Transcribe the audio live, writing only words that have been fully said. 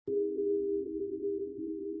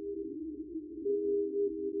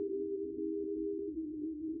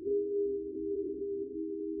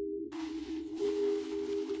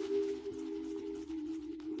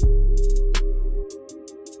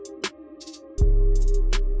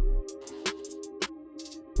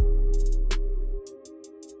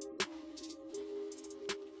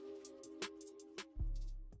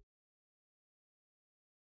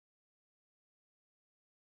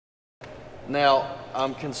Now,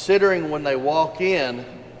 I'm considering when they walk in,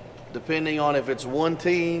 depending on if it's one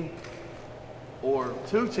team or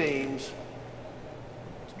two teams,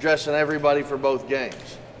 dressing everybody for both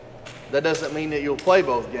games. That doesn't mean that you'll play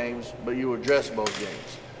both games, but you will dress both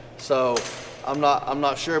games. So I'm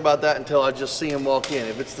not sure about that until I just see them walk in.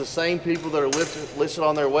 If it's the same people that are listed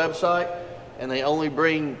on their website and they only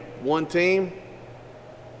bring one team,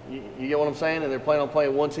 you get what I'm saying? And they're planning on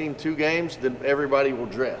playing one team, 2 games, then everybody will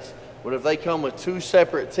dress. But if they come with 2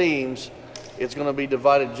 separate teams, it's going to be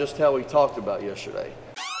divided just how we talked about yesterday.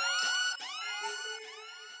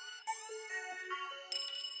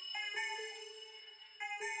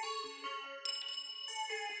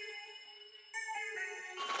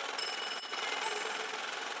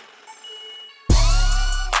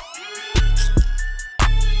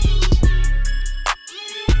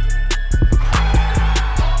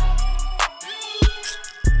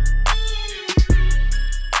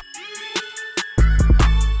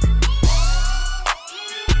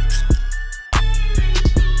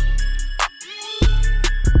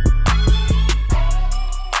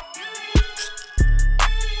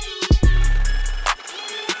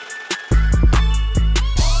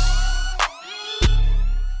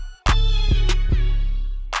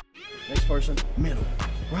 Person, middle,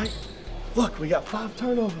 right? Look, we got 5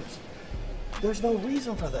 turnovers. There's no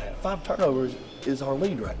reason for that. 5 turnovers is our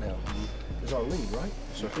lead right now. Is our lead, right?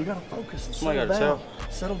 Sure. You gotta focus and settle down.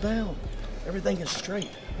 Settle down. Everything is straight.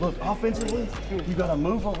 Look, offensively, you gotta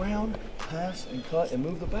move around, pass and cut and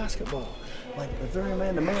move the basketball. Like if they're in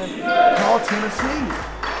man-to-man, call Tennessee.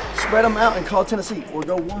 Spread them out and call Tennessee, or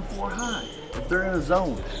go 1-4 high. If they're in a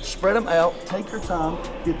zone, spread them out, take your time,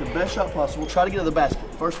 get the best shot possible, try to get to the basket.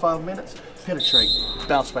 First 5 minutes, penetrate,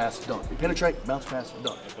 bounce pass, dunk. Penetrate, bounce pass,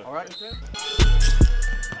 dunk. All right?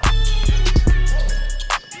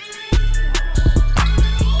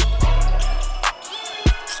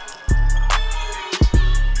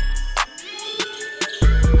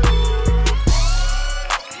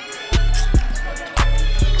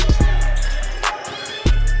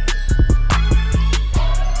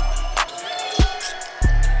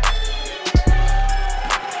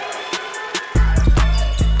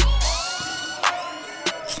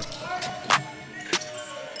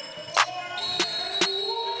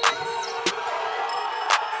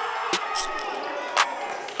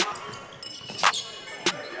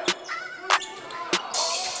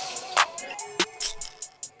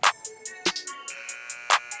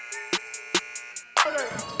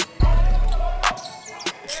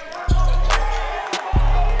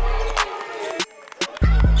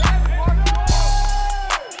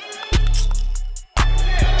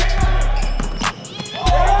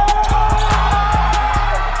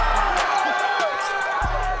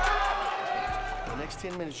 The next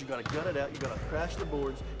 10 minutes, you got to gut it out. You got to crash the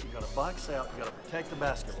boards. You got to box out. You got to protect the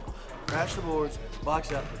basketball. Crash the boards,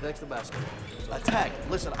 box out, protect the basketball. Attack.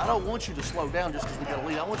 Listen, I don't want you to slow down just because we got a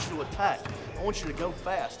lead. I want you to attack. I want you to go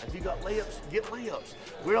fast. If you got layups, get layups.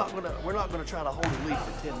 We're not gonna try to hold a lead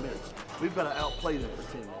for 10 minutes. We've got to outplay them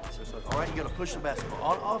for 10 minutes. All right, you got to push the basketball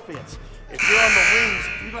on offense. If you're on the wings,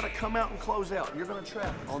 you got to come out and close out. You're gonna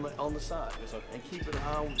trap on the side and keep an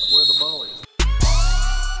eye on where the ball is.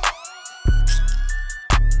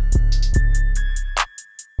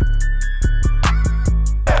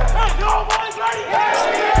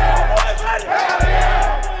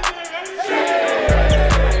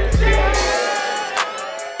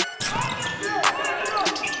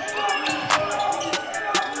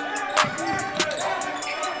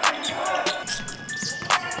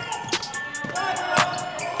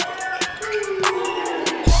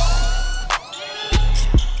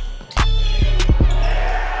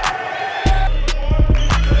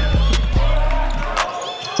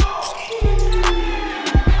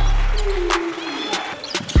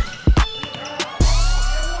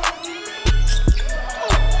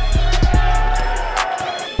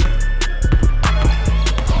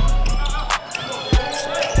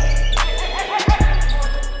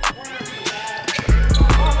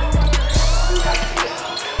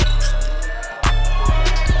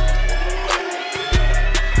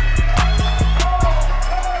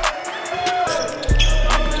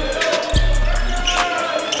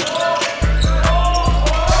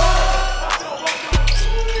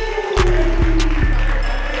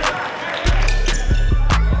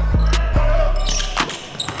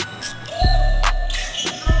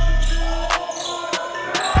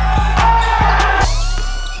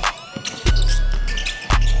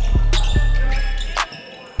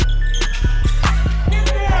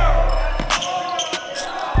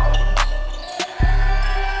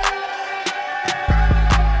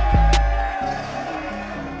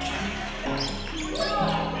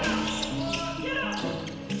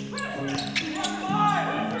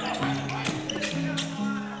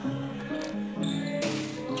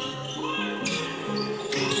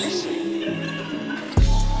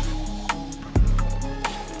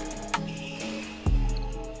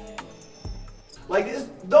 Like,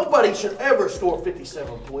 nobody should ever score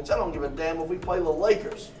 57 points. I don't give a damn if we play the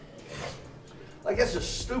Lakers. Like, that's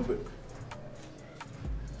just stupid.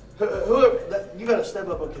 You got to step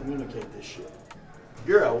up and communicate this shit.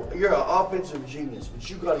 You're an offensive genius, but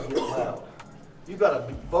you got to get loud. You got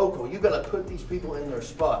to be vocal. You got to put these people in their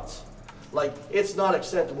spots. Like, it's not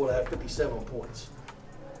acceptable to have 57 points.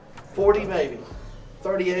 40 maybe,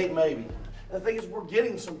 38 maybe. And the thing is, we're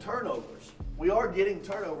getting some turnovers. We are getting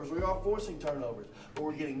turnovers. We are forcing turnovers, but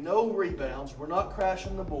we're getting no rebounds. We're not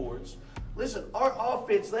crashing the boards. Listen, our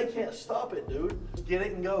offense, they can't stop it, dude. Get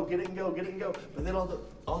it and go, get it and go, get it and go. But then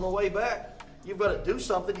on the way back, you've got to do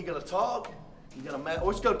something. You got to talk. You got to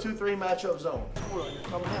let's go 2-3 matchup zone. You're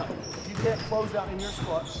coming out. If you can't close out in your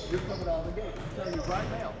spot, you're coming out of the game. I'm telling you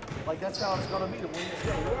right now. Like, that's how it's going to be to win this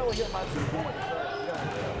game. We're only getting by 2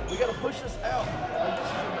 points. We got to push this out. Like, this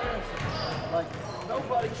is embarrassing. Like,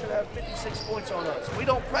 nobody should have 56 points on us. We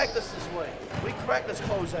don't practice this way. We practice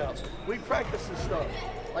closeouts. We practice this stuff.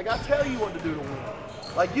 Like, I tell you what to do to win.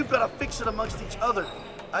 Like, you've got to fix it amongst each other.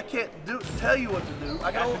 I can't tell you what to do.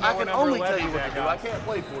 I can only tell you what to do. I can't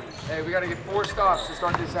play for you. Hey, we got to get 4 stops to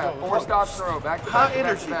start this out. 4 stops in a row. Back to back. High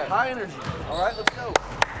energy. High energy. All right, let's go.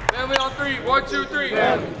 Family on 3. 1, 2, 3.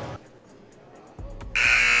 Family.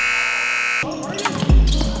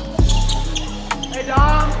 Hey,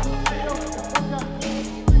 Dom.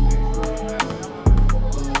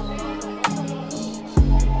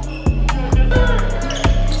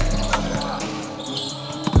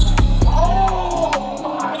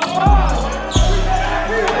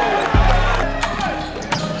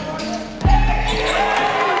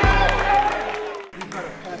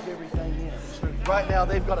 Right now,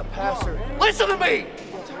 they've got a passer. Listen to me!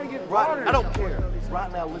 Right, I don't care.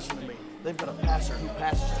 Right now, listen to me. They've got a passer who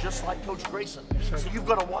passes just like Coach Grayson. So you've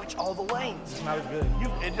got to watch all the lanes. It's not as good.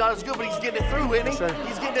 It's not as good, but he's getting it through, isn't he?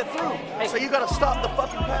 He's getting it through. So you got to stop the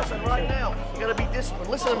fucking passing right now. You got to be disciplined.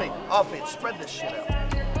 Listen to me. Offense, spread this shit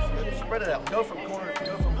out. Spread it out. Go from corner,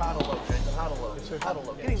 go from high to low, Jason. High to low. High to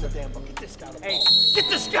low. Get him the damn ball. Get this guy the ball. Get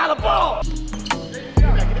this guy the ball!